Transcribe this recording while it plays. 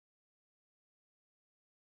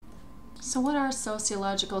So what are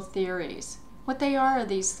sociological theories? What they are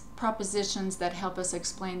these propositions that help us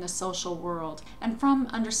explain the social world. And from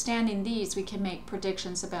understanding these, we can make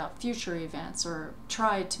predictions about future events, or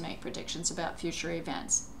try to make predictions about future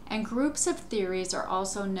events. And groups of theories are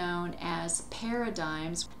also known as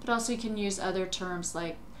paradigms, but also you can use other terms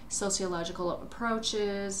like sociological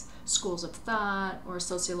approaches, schools of thought, or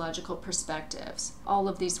sociological perspectives. All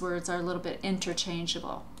of these words are a little bit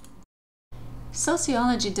interchangeable.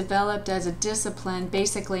 Sociology developed as a discipline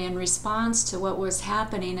basically in response to what was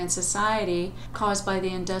happening in society caused by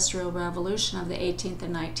the Industrial Revolution of the 18th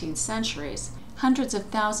and 19th centuries. Hundreds of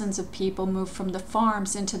thousands of people moved from the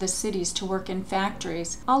farms into the cities to work in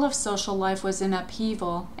factories. All of social life was in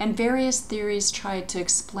upheaval, and various theories tried to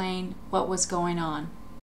explain what was going on.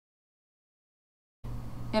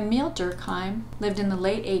 Emil Durkheim lived in the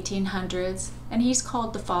late 1800s, and he's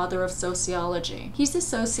called the father of sociology. He's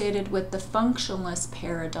associated with the functionalist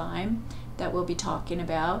paradigm that we'll be talking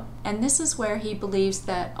about, and this is where he believes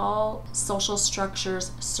that all social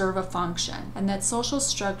structures serve a function, and that social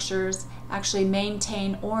structures actually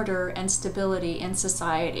maintain order and stability in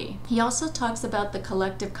society. He also talks about the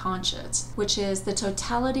collective conscience, which is the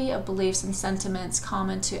totality of beliefs and sentiments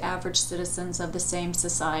common to average citizens of the same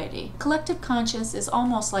society. Collective conscience is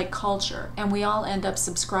almost like culture, and we all end up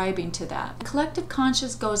subscribing to that. Collective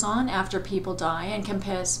conscience goes on after people die and can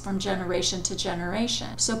pass from generation to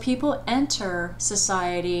generation. So people enter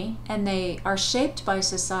society and they are shaped by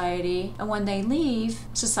society, and when they leave,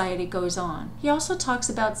 society goes on. He also talks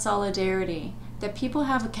about solidarity, that people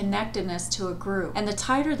have a connectedness to a group, and the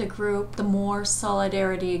tighter the group, the more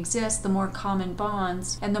solidarity exists, the more common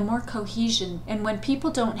bonds, and the more cohesion. And when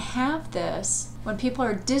people don't have this, when people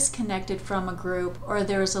are disconnected from a group, or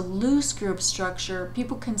there's a loose group structure,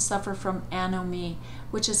 people can suffer from anomie,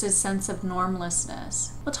 which is a sense of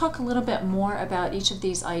normlessness. We'll talk a little bit more about each of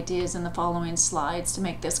these ideas in the following slides to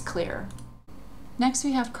make this clear. Next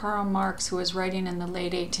we have Karl Marx, who was writing in the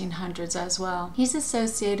late 1800s as well. He's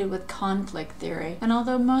associated with conflict theory, and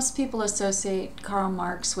although most people associate Karl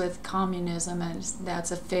Marx with communism, and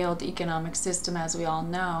that's a failed economic system as we all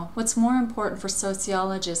know, what's more important for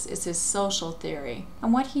sociologists is his social theory.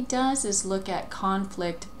 And what he does is look at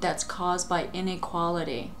conflict that's caused by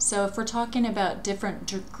inequality. So if we're talking about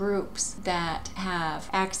different groups that have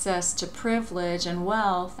access to privilege and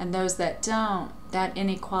wealth, and those that don't, that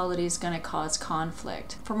inequality is going to cause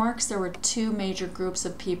conflict. For Marx, there were two major groups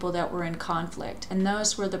of people that were in conflict, and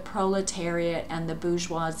those were the proletariat and the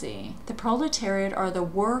bourgeoisie. The proletariat are the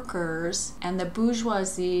workers, and the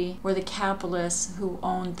bourgeoisie were the capitalists who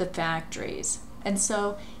owned the factories. And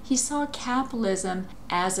so he saw capitalism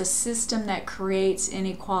as a system that creates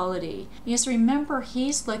inequality. Because remember,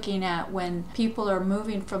 he's looking at when people are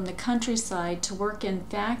moving from the countryside to work in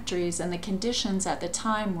factories, and the conditions at the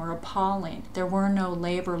time were appalling. There were no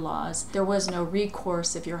labor laws. There was no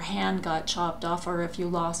recourse if your hand got chopped off or if you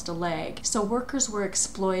lost a leg. So workers were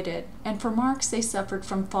exploited. And for Marx, they suffered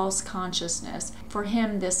from false consciousness. For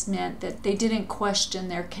him, this meant that they didn't question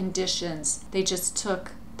their conditions. They just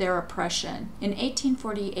took their oppression. In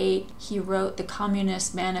 1848, he wrote the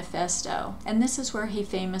Communist Manifesto, and this is where he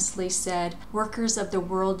famously said, "Workers of the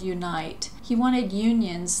world unite." He wanted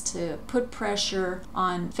unions to put pressure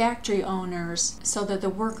on factory owners so that the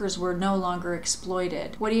workers were no longer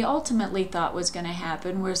exploited. What he ultimately thought was going to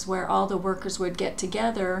happen was where all the workers would get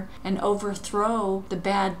together and overthrow the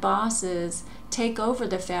bad bosses, take over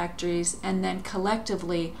the factories, and then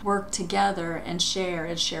collectively work together and share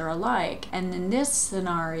alike. And in this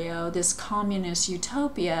scenario, this communist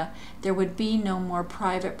utopia, there would be no more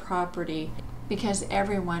private property because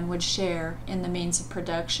everyone would share in the means of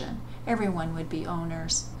production. Everyone would be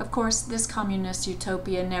owners. Of course, this communist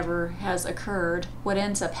utopia never has occurred. What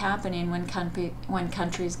ends up happening when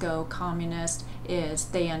countries go communist is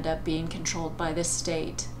they end up being controlled by the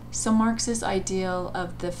state. So Marx's ideal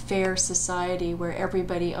of the fair society where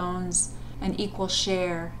everybody owns an equal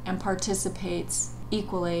share and participates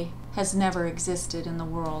equally has never existed in the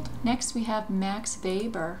world. Next we have Max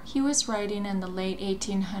Weber. He was writing in the late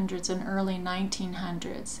 1800s and early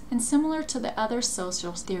 1900s. And similar to the other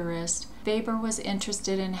social theorists, Weber was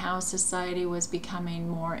interested in how society was becoming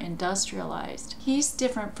more industrialized. He's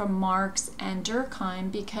different from Marx and Durkheim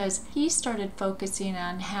because he started focusing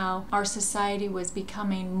on how our society was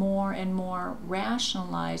becoming more and more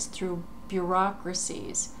rationalized through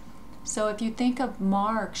bureaucracies. So if you think of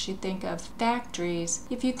Marx, you think of factories.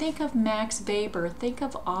 If you think of Max Weber, think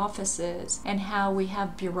of offices and how we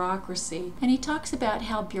have bureaucracy. And he talks about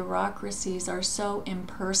how bureaucracies are so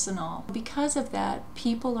impersonal. Because of that,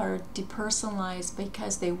 people are depersonalized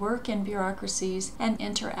because they work in bureaucracies and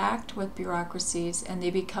interact with bureaucracies, and they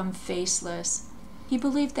become faceless. He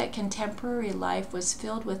believed that contemporary life was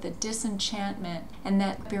filled with a disenchantment, and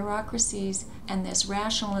that bureaucracies and this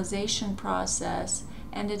rationalization process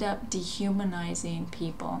ended up dehumanizing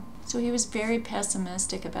people. So he was very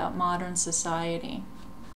pessimistic about modern society.